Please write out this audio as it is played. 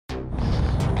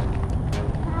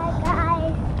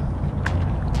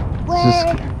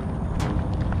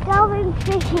going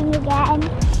fishing again.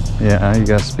 Yeah, you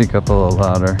gotta speak up a little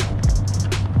louder.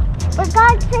 We're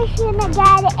going fishing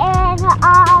again, and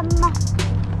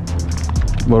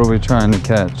what are we trying to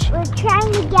catch? we're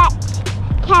trying to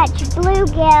catch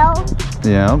bluegill.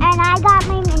 Yeah. And I got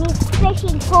my mini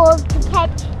fishing poles to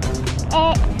catch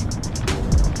it.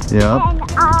 Yep. And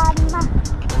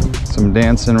Some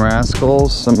dancing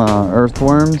rascals, some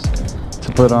earthworms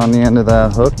to put on the end of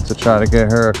that hook to try to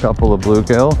get her a couple of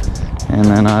bluegill. And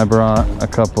then I brought a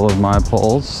couple of my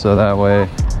poles so that way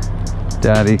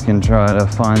Daddy can try to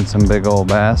find some big old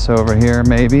bass over here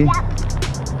maybe. yep.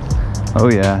 Oh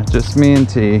yeah, just me and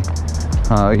T.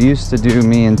 Used to do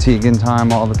me and Tegan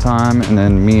time all the time, and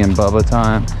then me and Bubba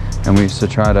time. And we used to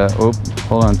try to, oh,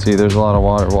 hold on T, there's a lot of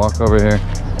water, walk over here.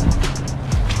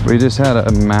 We just had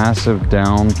a massive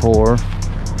downpour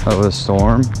of a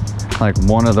storm, like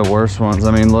one of the worst ones.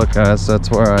 I mean, look guys,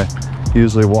 that's where I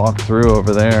usually walk through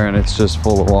over there, and it's just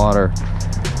full of water.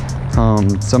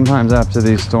 Sometimes after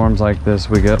these storms like this,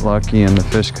 we get lucky and the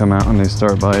fish come out and they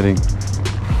start biting.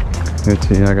 Here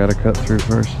T, I gotta cut through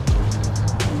first.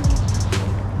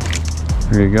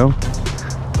 There you go.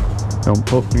 Don't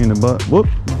poke me in the butt. Whoop!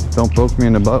 Don't poke me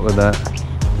in the butt with that.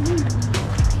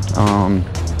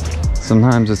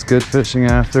 Sometimes it's good fishing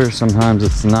after, sometimes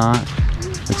it's not.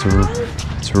 It's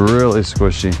really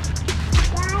squishy.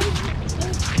 Guys,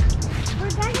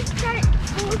 we're going to start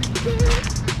school soon,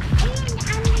 and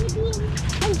I'm going to be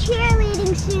in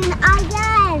cheerleading soon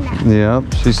again. Yep,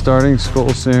 she's starting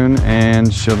school soon,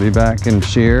 and she'll be back in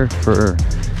cheer for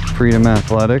Freedom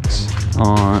Athletics.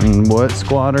 On what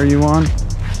squad are you on?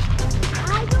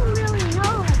 I don't really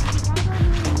know, because I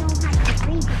don't even know how to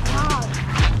read the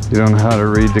card. You don't know how to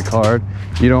read the card?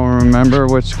 You don't remember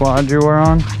which squad you were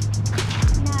on? No,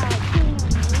 I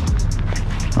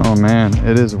can't. Oh man,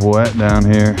 it is wet down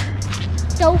here.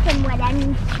 Soaking wet, I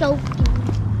mean soaking.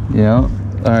 Yeah.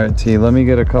 Alright T, let me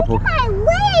get a couple. Look at my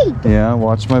leg! Yeah,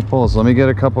 watch my poles. Let me get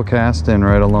a couple cast in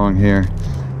right along here.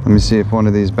 Let me see if one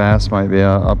of these bass might be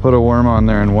out. I'll put a worm on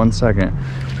there in 1 second.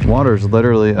 Water's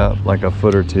literally up like a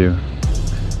foot or two.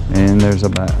 And there's a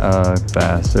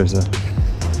bass. There's a...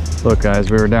 Look guys,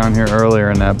 we were down here earlier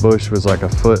and that bush was like a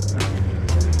foot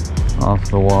off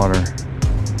the water.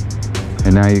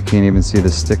 And now you can't even see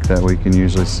the stick that we can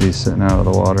usually see sitting out of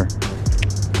the water.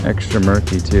 Extra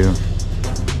murky too.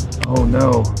 Oh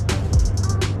no.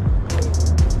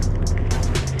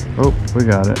 Oh, we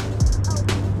got it.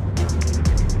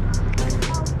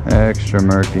 Extra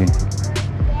murky.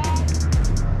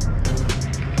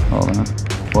 Hold on.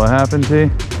 What happened, T?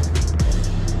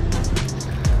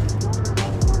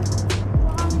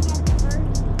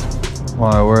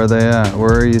 Why? Where are they at?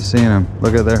 Where are you seeing them?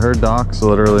 Look at her dock's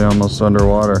literally almost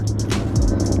underwater.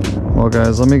 Well,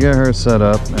 guys, let me get her set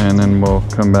up, and then we'll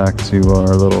come back to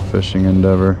our little fishing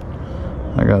endeavor.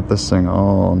 I got this thing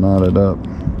all knotted up.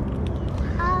 You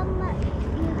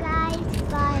guys,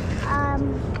 but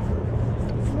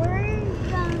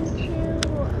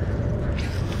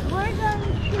we're going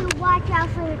to watch out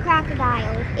for the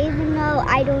crocodiles, even though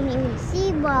I don't even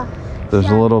see one. There's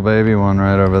a little baby one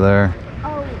right over there.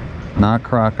 Oh. Not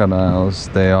crocodiles,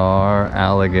 they are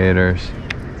alligators,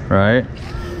 right?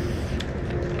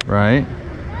 Right?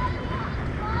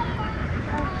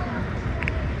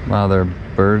 Wow, their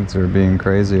birds are being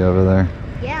crazy over there.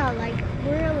 Yeah, like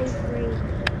really free.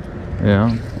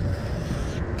 Yeah.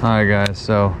 Alright guys,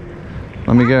 so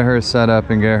let me get her set up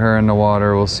and get her in the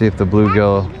water. We'll see if the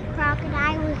bluegill... That baby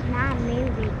crocodile is not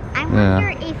moving. I Yeah.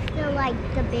 wonder if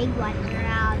the big ones are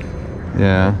out.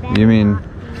 Yeah,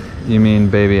 you mean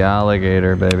baby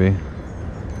alligator, baby.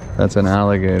 That's an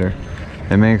alligator.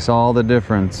 It makes all the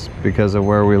difference because of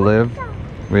where we live.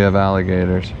 We have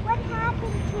alligators. What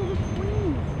happened to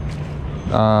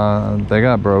the wings? They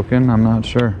got broken. I'm not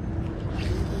sure.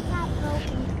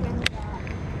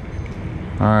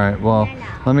 Alright, well,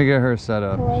 let me get her set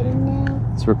up. Recording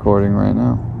now? It's recording right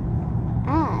now.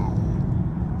 Ah.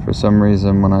 For some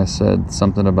reason, when I said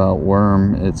something about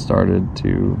worm, it started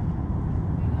to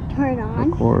Turn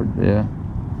on? record. Yeah.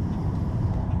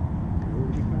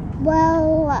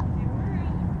 Well,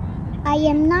 I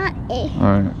am not.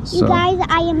 Alright, so... You guys,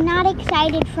 I am not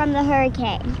excited from the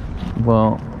hurricane.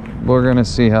 Well, we're gonna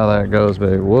see how that goes,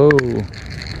 baby. Whoa.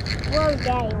 Whoa,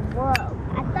 Daddy, whoa.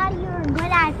 I thought you were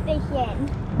good at fishing.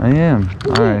 I am.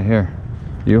 Alright, here.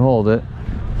 You hold it.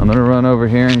 I'm gonna run over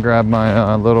here and grab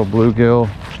my little bluegill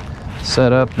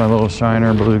setup, my little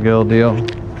shiner bluegill deal.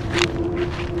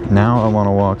 Now I want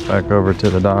to walk back over to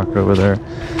the dock over there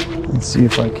and see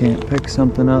if I can't pick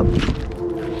something up.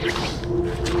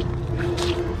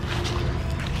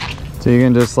 So you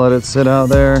can just let it sit out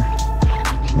there.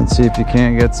 Let's see if you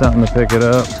can't get something to pick it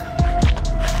up.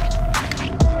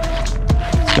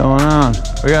 What's going on?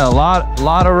 We got a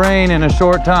lot of rain in a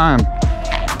short time.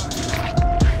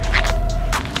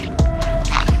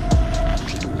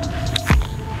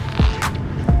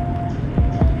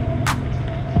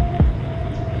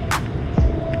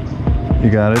 You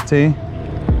got it, T?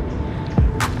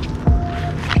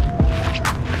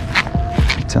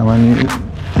 I'm telling you,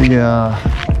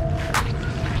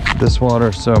 this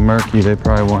water's so murky, they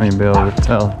probably won't even be able to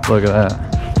tell. Look at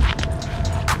that.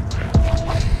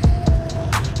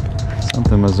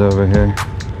 Something was over here.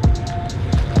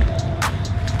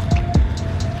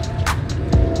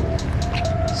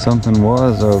 Something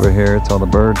was over here till the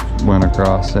bird went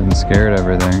across it and scared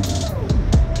everything.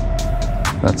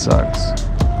 That sucks.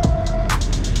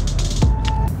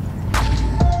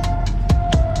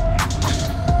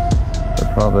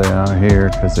 They're probably out here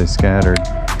because they scattered.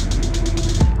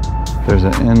 There's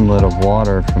an inlet of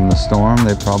water from the storm.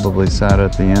 They probably sat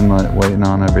at the inlet waiting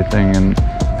on everything and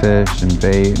fish and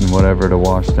bait and whatever to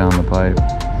wash down the pipe.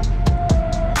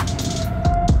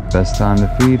 Best time to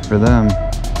feed for them.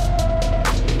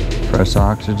 Fresh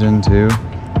oxygen too.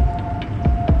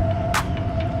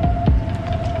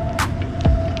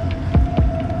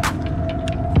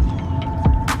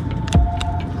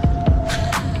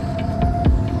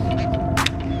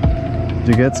 Did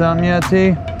you get something yet,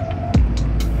 T?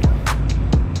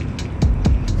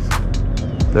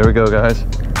 There we go, guys.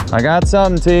 I got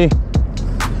something, T.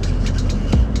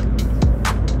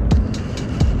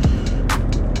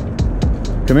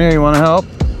 Come here, you want to help?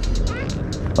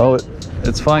 Oh,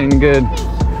 it's fighting good.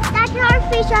 That's our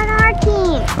fish on our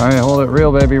team. All right, hold it.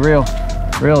 Reel, baby, reel.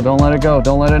 Reel, don't let it go.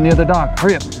 Don't let it near the dock.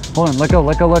 Hurry up. Hold on, let go,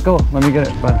 let go, let go. Let me get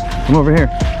it. Come over here.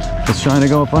 It's trying to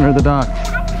go up under the dock.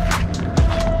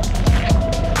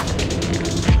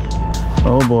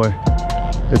 Oh boy.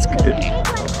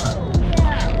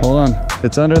 Hold on.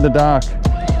 It's under the dock.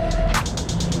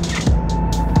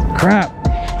 Crap.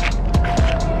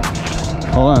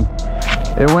 Hold on.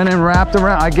 It went and wrapped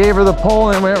around. I gave her the pole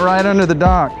and it went right under the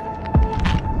dock.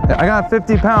 I got a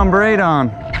 50-pound braid on.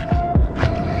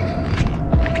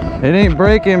 It ain't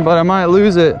breaking, but I might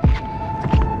lose it.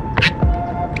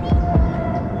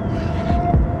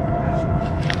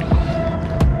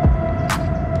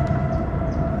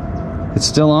 It's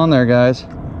still on there, guys.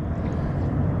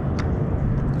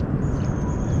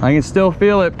 I can still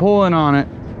feel it pulling on it.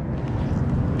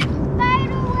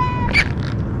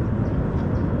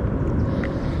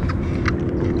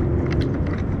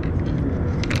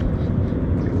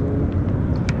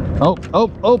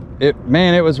 Oh,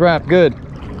 man, it was wrapped good.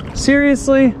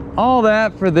 Seriously? All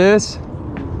that for this?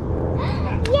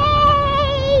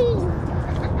 Yay!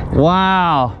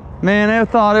 Wow. Man, I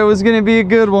thought it was gonna be a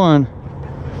good one.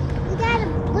 We got a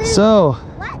blue. So,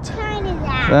 what kind is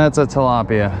that? that's a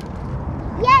tilapia.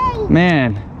 Yay!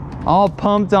 Man, all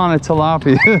pumped on a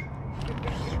tilapia.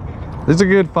 This is a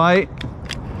good fight.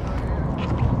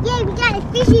 Yay, we got a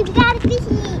fishy, we got a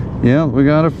fishy. Yeah, we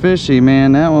got a fishy,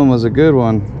 man. That one was a good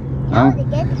one. That was a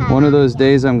good time. One of those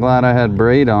days I'm glad I had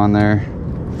braid on there,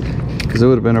 because it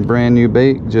would have been a brand new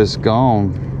bait just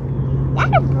gone.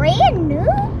 That's a brand new?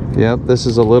 Yep, this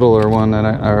is a littler one that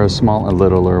a smaller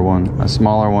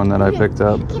one that I picked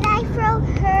up. Can I throw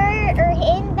her or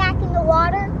him back in the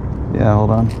water? Yeah,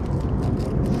 hold on.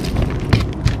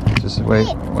 Just wait.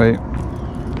 Almost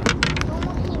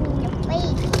in your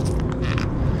face.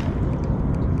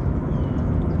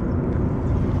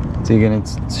 Tegan,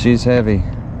 she's heavy.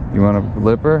 You want to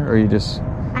lip her, or you just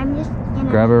I'm just gonna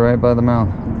grab her right by the mouth?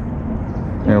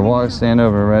 Here, walk, stand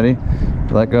over, ready?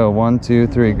 Let go, 1, 2,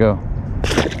 3, go.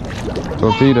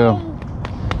 Torpedo.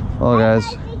 Oh,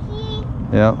 guys.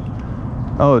 Yep.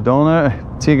 Oh, don't,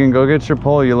 Tegan, go get your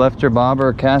pole. You left your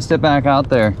bobber, cast it back out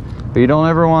there. But you don't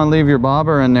ever want to leave your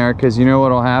bobber in there, because you know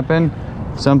what will happen?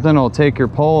 Something will take your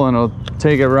pole and it'll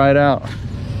take it right out.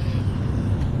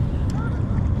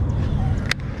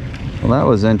 Well, that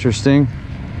was interesting.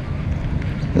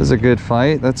 This is a good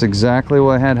fight. That's exactly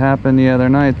what had happened the other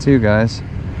night too, guys.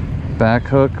 Back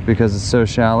hook, because it's so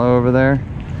shallow over there.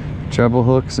 Treble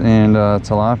hooks and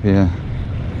tilapia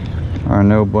are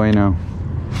no bueno.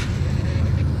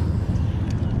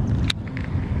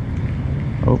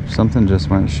 Oh, something just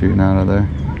went shooting out of there.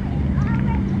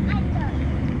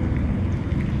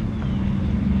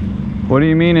 What do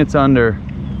you mean it's under?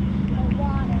 the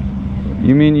water.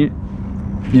 You mean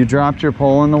you dropped your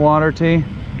pole in the water, T?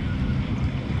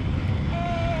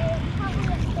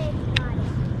 Probably a safe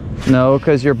spot. No,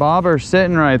 because your bobber's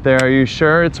sitting right there. Are you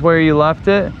sure it's where you left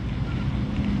it?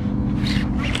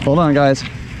 Hold on, guys.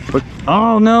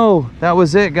 Oh no, that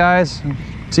was it, guys.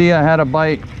 See, I had a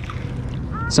bite.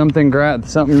 Something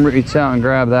reach out and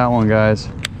grab that one, guys.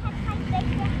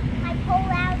 My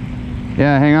pole out.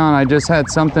 Yeah, hang on. I just had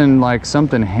something like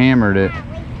something hammered it.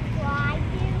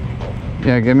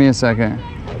 Yeah, give me a second.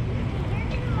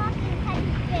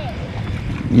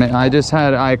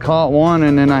 I caught one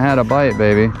and then I had a bite,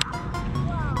 baby.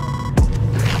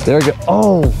 There we go.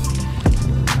 Oh,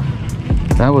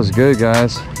 that was good,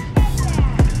 guys.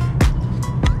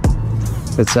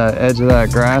 It's that edge of that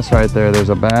grass right there. There's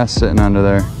a bass sitting under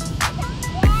there.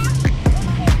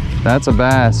 That's a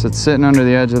bass. It's sitting under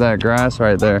the edge of that grass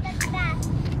right there.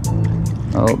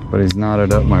 Oh, but he's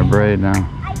knotted up my braid now.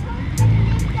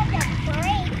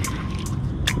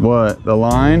 What? The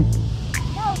line?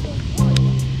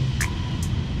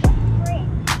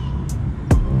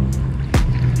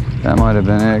 That might have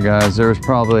been it, guys. There was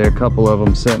probably a couple of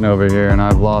them sitting over here, and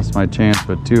I've lost my chance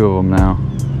with 2 of them now.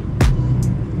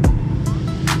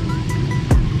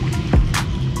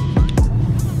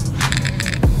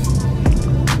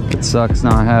 It sucks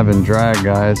not having drag,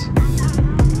 guys.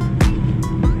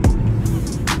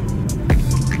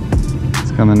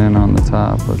 It's coming in on the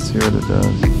top. Let's see what it does.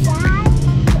 We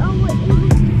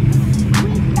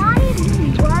thought we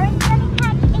weren't going to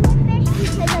catch any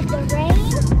fish because of the rain.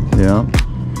 Yeah.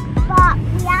 But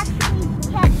we actually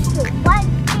catch 1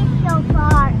 fish so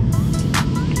far.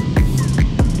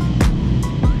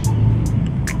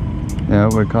 Yeah,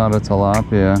 we caught a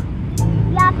tilapia.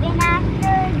 Yup, and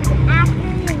after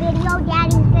the video,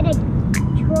 Daddy's gonna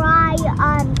try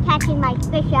catching my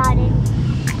fish out. And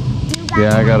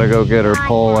Yeah, I gotta go get her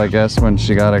pole, I guess, when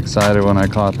she got excited when I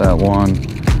caught that one.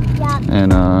 Yup.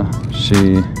 And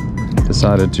she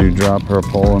decided to drop her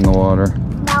pole in the water.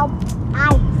 No,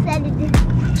 I said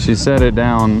it. She set it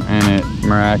down and it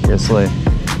miraculously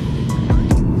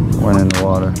went in the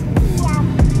water.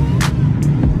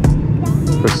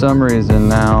 For some reason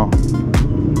now,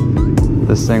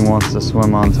 this thing wants to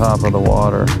swim on top of the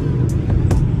water.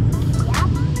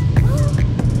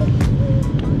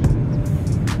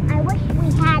 I wish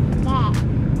we had a net.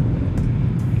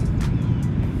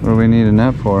 What do we need a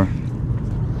net for? Catch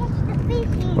the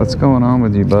fishies. What's going on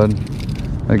with you, bud?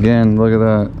 Again, look at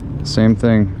that. Same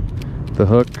thing. The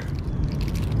hook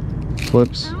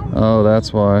flips. Oh,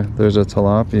 that's why. There's a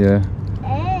tilapia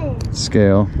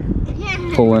scale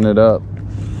pulling it up.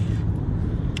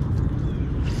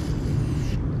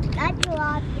 That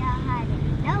tilapia had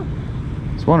it. No.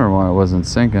 I was wondering why it wasn't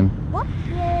sinking.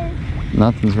 Whoopsies.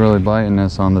 Nothing's really biting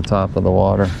us on the top of the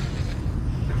water.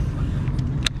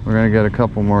 We're gonna get a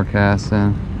couple more casts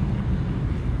in.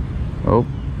 Oh.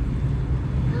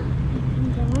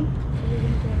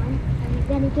 Are you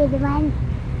gonna get the one?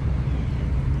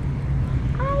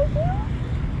 Are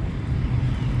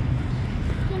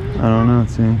you? I don't know,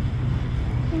 see.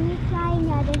 Can you try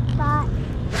another spot?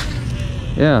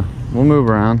 Yeah, we'll move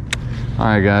around. All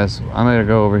right, guys, I'm gonna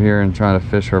go over here and try to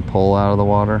fish her pole out of the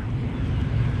water.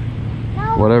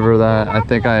 No, Whatever that, I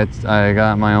think I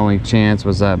got my only chance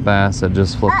was that bass that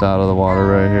just flipped out of the water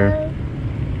right here.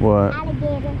 What?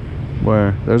 Alligator.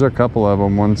 Where? There's a couple of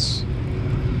them. One's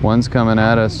coming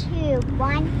at us. 2,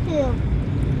 1,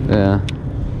 2. Yeah.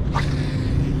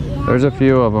 There's a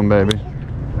few of them, baby.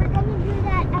 We're gonna do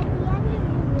that at the end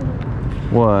of the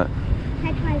video. What?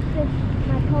 Catch my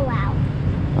pole out.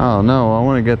 Oh no, I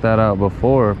want to get that out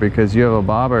before because you have a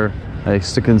bobber. I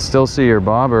can still see your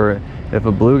bobber. If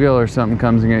a bluegill or something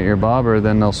comes and get your bobber,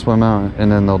 then they'll swim out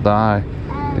and then they'll die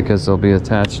because they'll be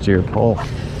attached to your pole.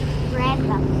 Grab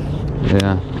them.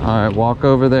 Yeah. All right, walk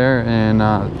over there and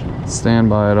stand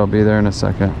by it. I'll be there in a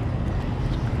second.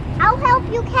 I'll help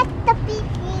you catch the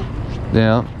fishies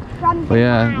Yeah. from the But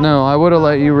yeah, side. no, I would have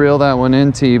let you reel that one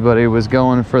in, T, but he was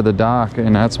going for the dock,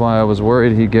 and that's why I was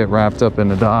worried he'd get wrapped up in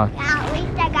the dock. At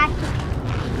least I got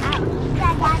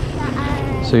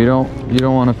the. So you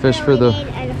don't want to fish for the.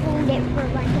 And hold it for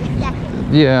like a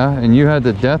second. Yeah, and you had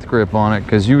the death grip on it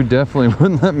because you definitely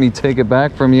wouldn't let me take it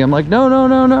back from you. I'm like, no, no,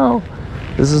 no, no.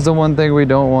 This is the one thing we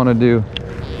don't want to do.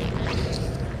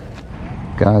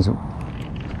 Guys,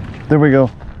 there we go.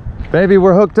 Baby,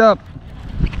 we're hooked up.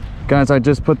 Guys, I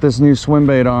just put this new swim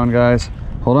bait on, guys.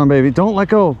 Hold on, baby. Don't let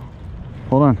go.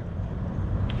 Hold on.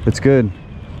 It's good.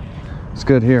 It's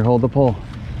good. Here, hold the pole.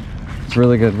 It's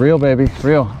really good. Reel, baby.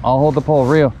 Reel. I'll hold the pole.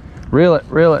 Reel. Reel it.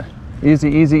 Reel it. Easy,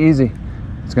 easy, easy.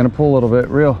 It's going to pull a little bit.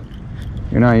 Reel.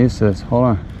 You're not used to this. Hold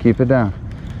on. Keep it down.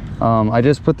 I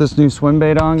just put this new swim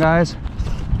bait on, guys.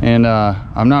 And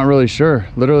I'm not really sure.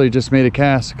 Literally just made a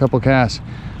cast. A couple casts.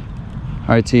 All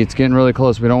right, T. It's getting really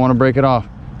close. We don't want to break it off.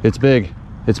 It's big.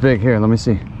 It's big. Here, let me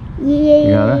see. Yeah.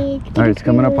 You got it? All right, it's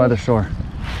coming up by the shore.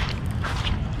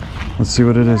 Let's see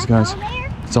what it is, guys.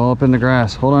 It's all up in the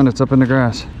grass. Hold on, it's up in the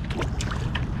grass.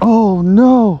 Oh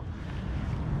no!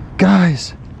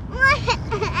 Guys!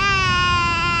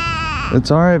 It's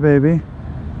alright, baby.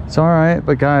 It's alright.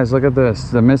 But guys, look at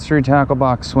this. The mystery tackle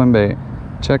box swim bait.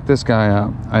 Check this guy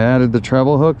out. I added the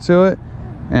treble hook to it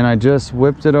and I just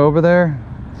whipped it over there.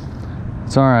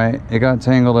 It's alright. It got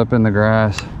tangled up in the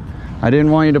grass. I didn't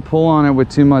want you to pull on it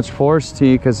with too much force,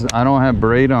 T, because I don't have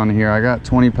braid on here. I got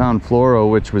 20-pound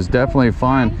fluoro, which was definitely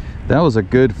fine. That was a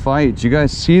good fight. Did you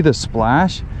guys see the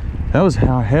splash? That was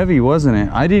how heavy, wasn't it?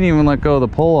 I didn't even let go of the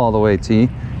pole all the way, T.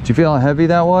 Did you feel how heavy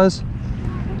that was?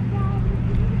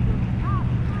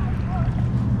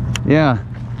 Yeah.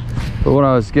 But what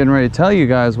I was getting ready to tell you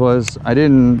guys was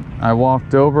I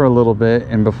walked over a little bit,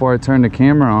 and before I turned the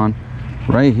camera on,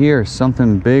 right here,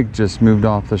 something big just moved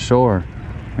off the shore.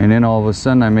 And then all of a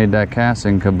sudden I made that cast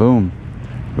and kaboom.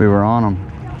 We were on them.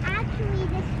 So actually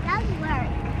this does work.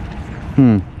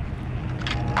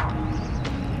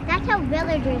 That's how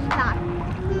villagers talk.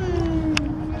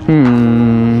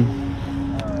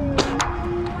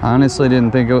 I honestly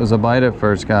didn't think it was a bite at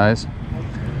first, guys.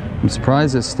 I'm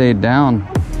surprised it stayed down.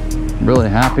 I'm really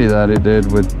happy that it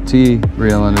did with T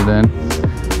reeling it in.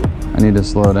 I need to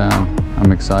slow down.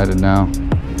 I'm excited now.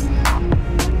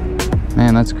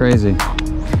 Man, that's crazy.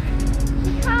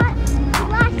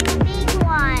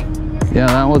 Yeah,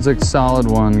 that was a solid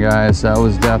one, guys. That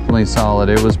was definitely solid.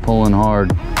 It was pulling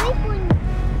hard.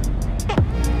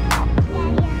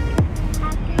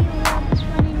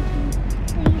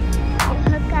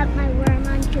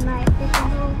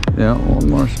 Yeah, one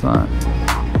more spot.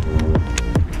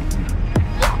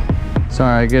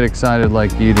 Sorry, I get excited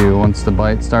like you do. Once the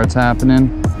bite starts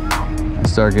happening, I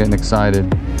start getting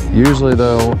excited. Usually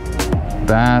though,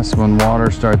 bass, when water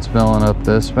starts filling up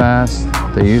this fast,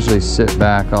 they usually sit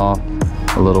back off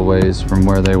a little ways from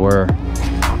where they were.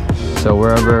 So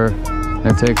wherever,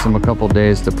 it takes them a couple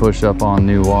days to push up on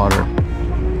new water.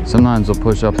 Sometimes they'll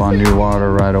push up on new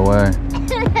water right away.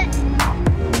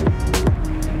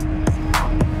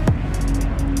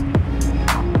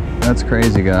 That's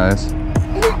crazy, guys.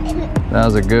 That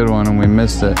was a good one and we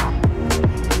missed it.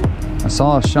 I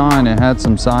saw a shine, it had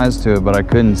some size to it, but I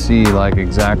couldn't see like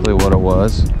exactly what it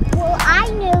was. Well, I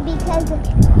knew because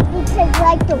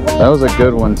like the way... That was a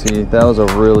good one, T. That was a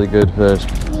really good fish. You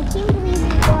can't believe you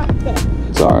lost it.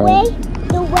 It's alright.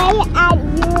 The way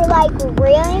you were like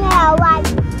reeling it out, like,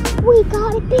 we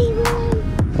got a big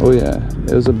one. Oh yeah,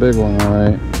 it was a big one,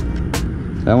 alright.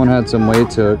 That one had some weight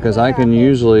to it, because I can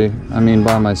usually, I mean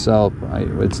by myself,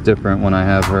 it's different when I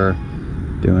have her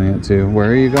doing it too. Where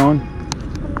are you going?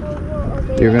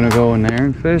 You're gonna go in there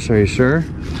and fish, are you sure?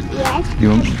 Yes.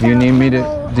 You need me to,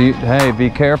 hey,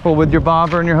 be careful with your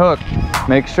bobber and your hook.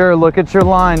 Make sure, look at your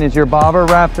line. Is your bobber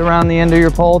wrapped around the end of your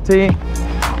pole, T?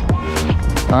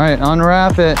 All right,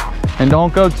 unwrap it. And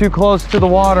don't go too close to the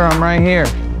water, I'm right here.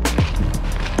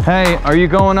 Hey, are you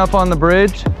going up on the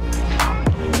bridge?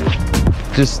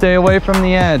 Just stay away from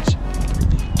the edge.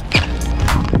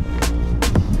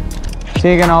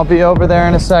 Tegan, I'll be over there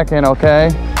in a second, okay?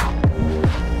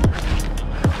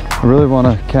 I really want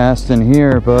to cast in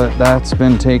here, but that's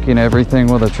been taking everything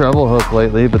with a treble hook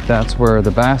lately, but that's where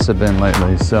the bass have been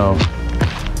lately, so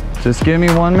just give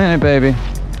me 1 minute, baby.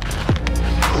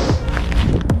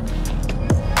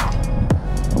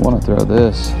 I want to throw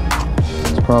this.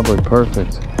 It's probably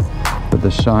perfect with the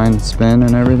shine spin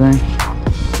and everything.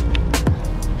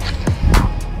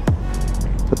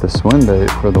 Put the swim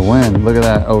bait for the wind. Look at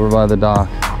that over by the dock.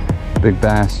 Big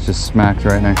bass just smacked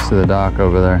right next to the dock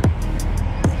over there.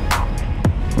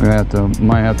 We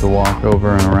might have to walk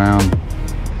over and around.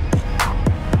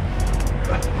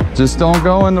 Just don't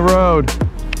go in the road.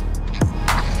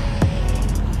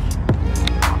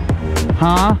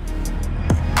 Huh?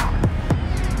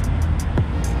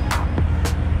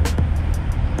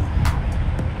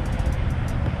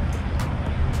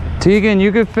 Tegan,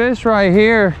 you could fish right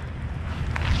here.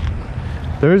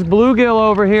 There's bluegill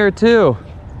over here too.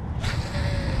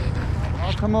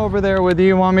 I'll come over there with you.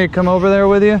 You want me to come over there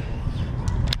with you?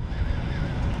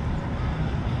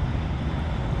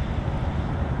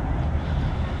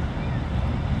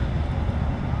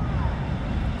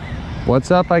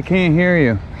 What's up? I can't hear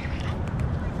you.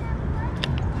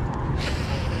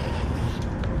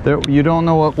 There, you don't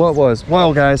know what was.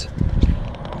 Well, guys,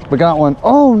 we got one.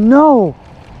 Oh no!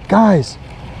 Guys,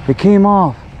 it came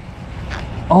off.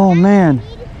 Oh man.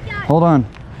 Hold on.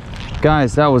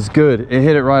 Guys, that was good. It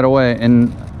hit it right away.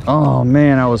 And oh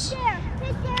man, I was... Fish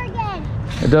there again.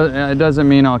 It doesn't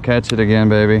mean I'll catch it again,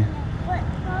 baby.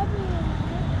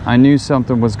 I knew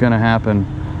something was gonna happen.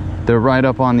 They're right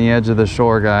up on the edge of the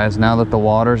shore, guys. Now that the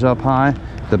water's up high,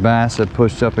 the bass had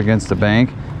pushed up against the bank,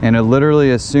 and it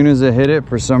literally, as soon as it hit it,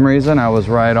 for some reason, I was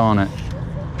right on it.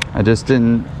 I just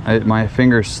didn't, my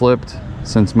finger slipped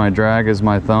since my drag is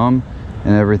my thumb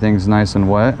and everything's nice and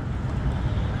wet.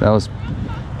 That was,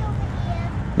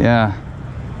 yeah,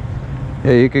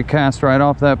 you could cast right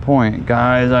off that point.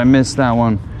 Guys, I missed that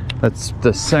one. That's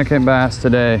the second bass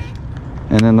today,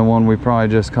 and then the one we probably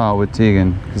just caught with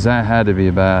Tegan, because that had to be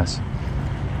a bass.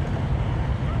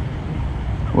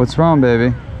 What's wrong,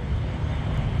 baby?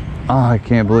 Oh, I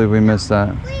can't believe we missed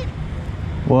that.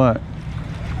 What?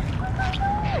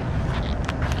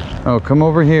 Oh, come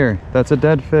over here. That's a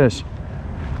dead fish.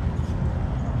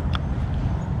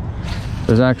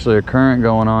 There's actually a current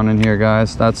going on in here,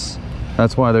 guys. That's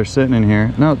why they're sitting in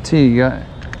here. No, T, you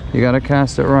gotta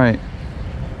cast it right.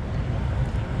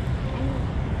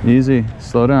 Easy,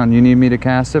 slow down. You need me to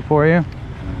cast it for you?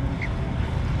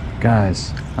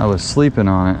 Guys, I was sleeping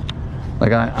on it.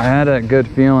 Like I had a good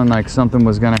feeling like something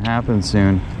was gonna happen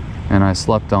soon, and I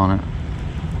slept on it.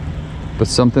 But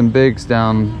something big's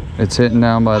down, it's hitting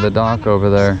down by the dock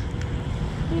over there.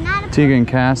 Tegan,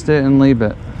 cast it and leave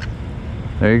it.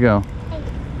 There you go.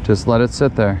 Just let it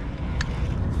sit there.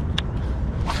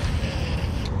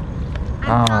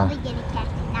 I'm probably gonna catch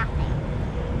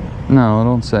nothing. No,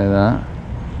 don't say that.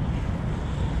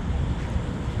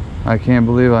 I can't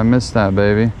believe I missed that,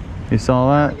 baby. You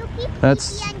saw that?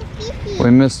 We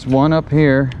missed one up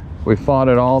here. We fought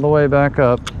it all the way back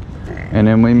up, and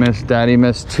then we missed. Daddy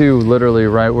missed two, literally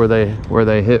right where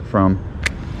they hit from.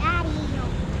 Daddy,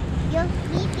 you'll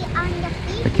keep it on the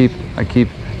feet. I keep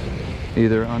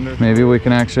either under. Maybe we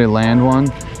can actually land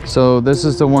one. So this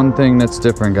is the one thing that's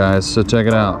different, guys. So check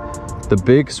it out. The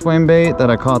big swim bait that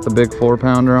I caught the big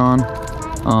 4-pounder on.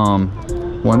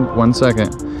 One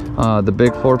second. The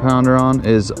big 4-pounder on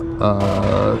is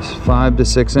 5 to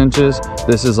 6 inches.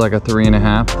 This is like a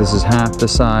 3.5. This is half the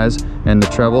size. And the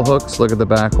treble hooks, look at the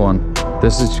back one.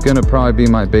 This is gonna probably be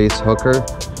my base my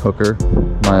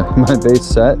base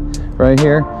set right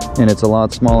here, and it's a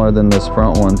lot smaller than this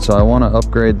front one. So I want to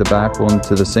upgrade the back one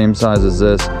to the same size as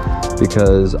this,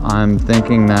 because I'm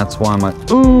thinking that's why my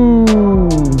ooh.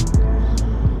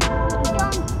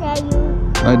 Don't say you.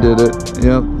 I did it.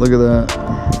 Yep, look at that.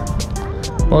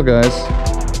 Well, guys,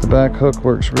 the back hook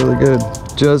works really good.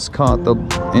 Just caught the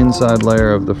inside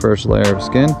layer of the first layer of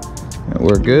skin, and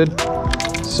we're good.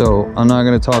 So I'm not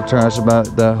going to talk trash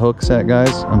about that hook set,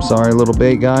 guys. I'm sorry, little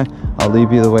bait guy. I'll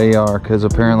leave you the way you are, because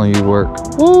apparently you work.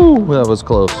 Woo, that was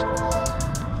close.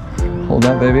 Hold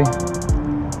that, baby.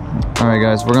 All right,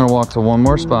 guys, we're going to walk to one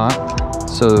more spot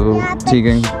so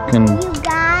Tegan can. You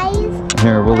guys.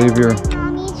 Here, we'll leave your.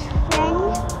 Mommy's friend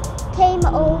came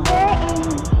over, and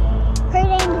her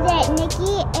name's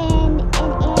Nikki, and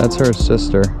That's her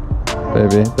sister,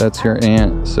 baby. That's your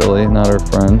aunt, silly, not her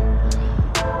friend.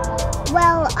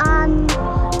 Well,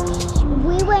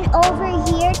 we went over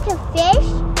here to fish,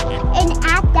 and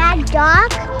at that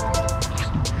dock,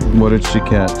 What did she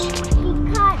catch? she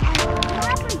caught a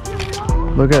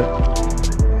leopard. Look at.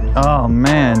 Oh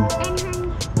man.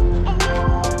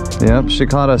 Yep, she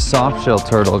caught a soft shell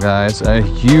turtle, guys. A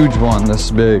huge one,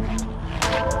 this big.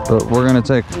 But we're gonna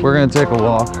take a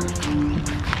walk.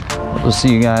 We'll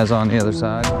see you guys on the other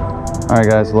side. All right,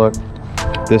 guys, look.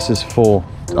 This is full.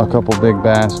 A couple big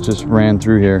bass just ran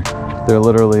through here. They're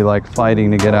literally like fighting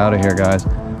to get out of here, guys.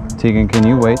 Tegan, can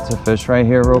you wait to fish right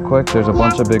here real quick? There's a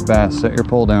bunch of big bass. Set your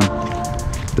pole down.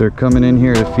 They're coming in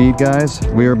here to feed, guys.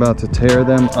 We are about to tear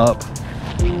them up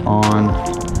on,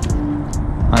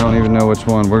 I don't even know which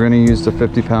one. We're gonna use the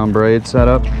 50-pound braid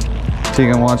setup.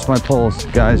 Tegan, watch my poles.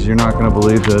 Guys, you're not gonna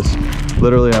believe this.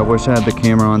 Literally, I wish I had the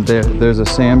camera on. There's a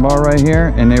sandbar right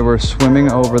here, and they were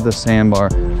swimming over the sandbar.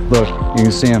 Look, you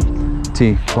can see them.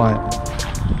 T, quiet.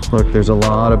 Look, there's a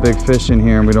lot of big fish in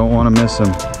here, and we don't want to miss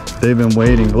them. They've been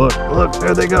waiting. Look,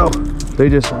 there they go.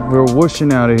 We're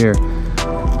whooshing out of here.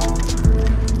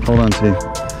 Hold on, T.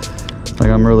 Like,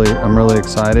 I'm really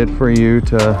excited for you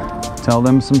to tell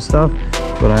them some stuff,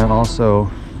 but I also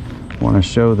want to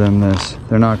show them this.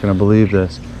 They're not going to believe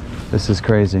this. This is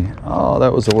crazy. Oh,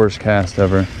 that was the worst cast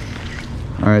ever.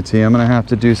 All right, T, I'm going to have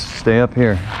to stay up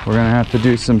here. We're going to have to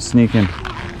do some sneaking.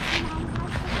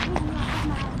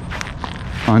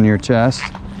 On your chest.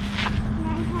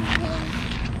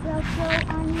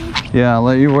 Yeah, I'll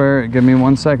let you wear it. Give me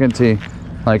 1 second, T.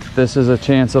 Like, this is a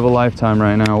chance of a lifetime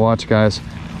right now. Watch, guys.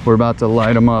 We're about to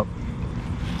light them up.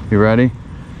 You ready?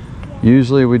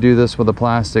 Usually we do this with the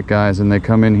plastic, guys, and they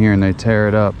come in here and they tear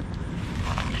it up.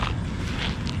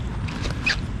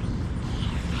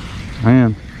 I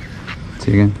am.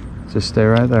 Tegan, just stay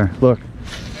right there. Look,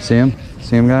 see him?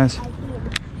 See him, guys?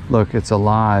 Look, it's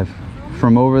alive.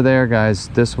 from over there, guys,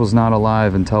 this was not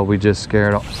alive until we just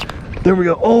scared off. There we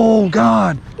go. Oh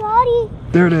God. Daddy.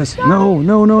 There it is. No,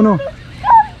 no, no, no.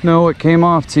 No, it came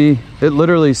off, T. It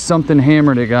literally, something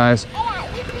hammered it, guys.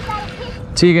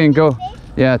 Tegan, go.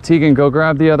 Yeah, Tegan, go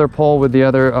grab the other pole with the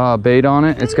other bait on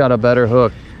it. It's got a better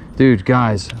hook. Dude,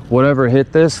 guys, whatever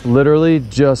hit this literally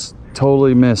just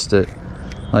totally missed it.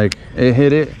 Like, it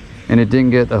hit it and it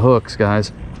didn't get the hooks,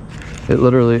 guys. It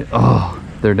literally, oh,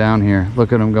 they're down here.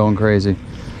 Look at them going crazy.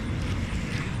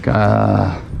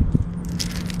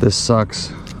 This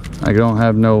sucks. I don't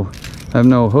have no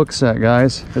hook set,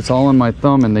 guys. It's all in my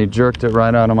thumb and they jerked it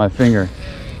right out of my finger.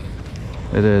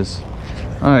 It is.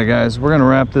 All right, guys, we're gonna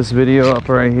wrap this video up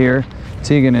right here.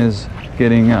 Tegan is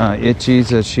getting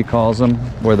itchies, as she calls them,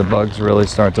 where the bugs really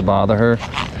start to bother her.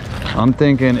 I'm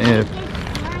thinking if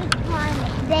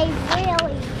they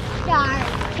really start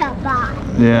to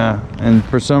bother. Yeah, and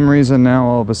for some reason now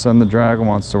all of a sudden the dragon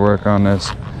wants to work on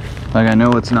this. Like, I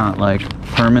know it's not like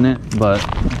permanent, but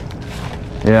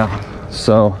yeah.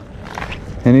 So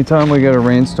anytime we get a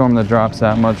rainstorm that drops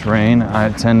that much rain, I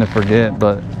tend to forget.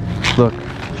 But look,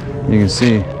 you can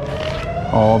see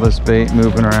all this bait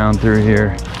moving around through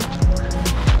here.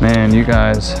 Man, you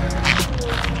guys,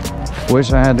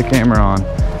 wish I had the camera on.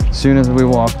 As soon as we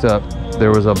walked up, there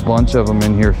was a bunch of them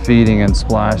in here feeding and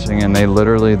splashing, and they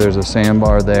literally, there's a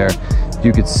sandbar there.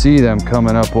 You could see them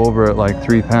coming up over it like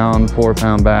 3 pound, 4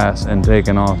 pound bass and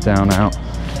taking off down out.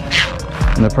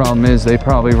 And the problem is they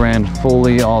probably ran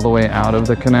fully all the way out of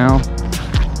the canal.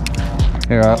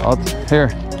 Here, here.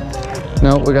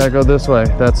 No, we gotta go this way.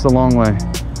 That's the long way.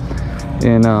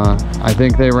 And I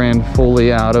think they ran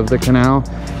fully out of the canal.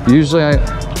 Usually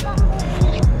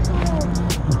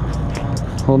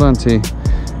hold on, T.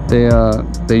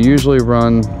 They usually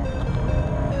run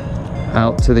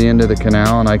out to the end of the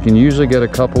canal, and I can usually get a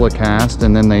couple of casts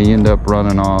and then they end up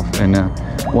running off. And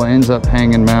what ends up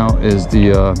hanging out is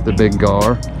the big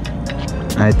gar.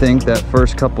 I think that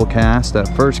first couple casts, that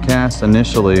first cast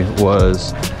initially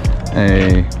was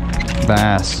a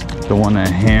bass, the one that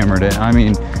hammered it. I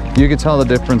mean, you could tell the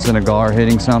difference in a gar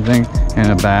hitting something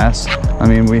and a bass. I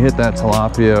mean, we hit that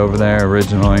tilapia over there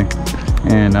originally,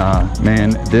 and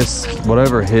man, this,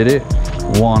 whatever hit it,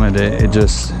 wanted it. It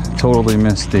just totally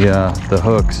missed the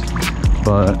hooks.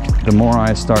 But the more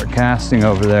I start casting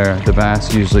over there, the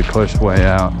bass usually push way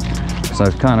out. So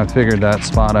I've kind of figured that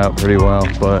spot out pretty well.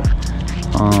 But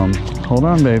hold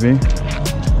on, baby.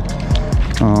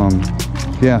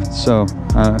 Yeah, so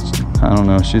I don't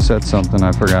know, she said something,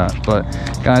 I forgot. But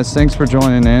guys, thanks for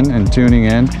joining in and tuning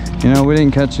in. You know, we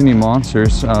didn't catch any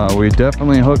monsters. We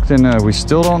definitely hooked in, we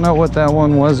still don't know what that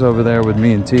one was over there with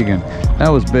me and Tegan. That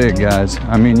was big, guys.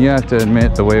 I mean, you have to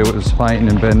admit, the way it was fighting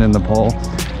and bending the pole,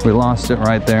 we lost it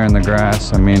right there in the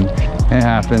grass. I mean, it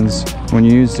happens when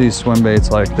you use these swim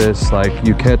baits like this. Like,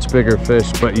 you catch bigger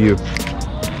fish, but you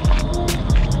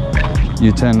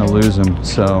tend to lose them.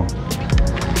 So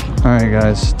all right,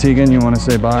 guys. Tegan, you want to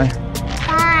say bye?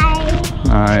 Bye.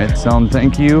 All right, tell them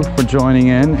thank you for joining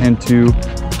in, and to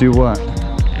do what?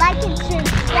 Like and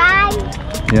subscribe.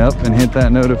 Yep, and hit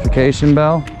that notification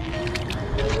bell.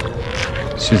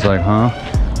 She's like, huh?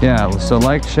 Yeah, so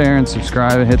like, share, and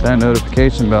subscribe, and hit that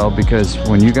notification bell, because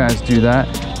when you guys do that,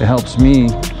 it helps me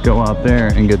go out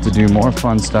there and get to do more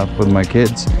fun stuff with my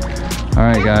kids. All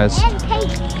right, guys. And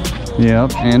Peyton.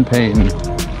 Yep, and Peyton.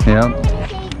 Yep.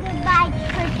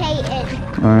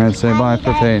 All right, say bye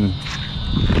for Peyton.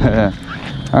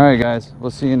 All right, guys,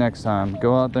 we'll see you next time.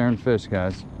 Go out there and fish,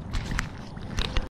 guys.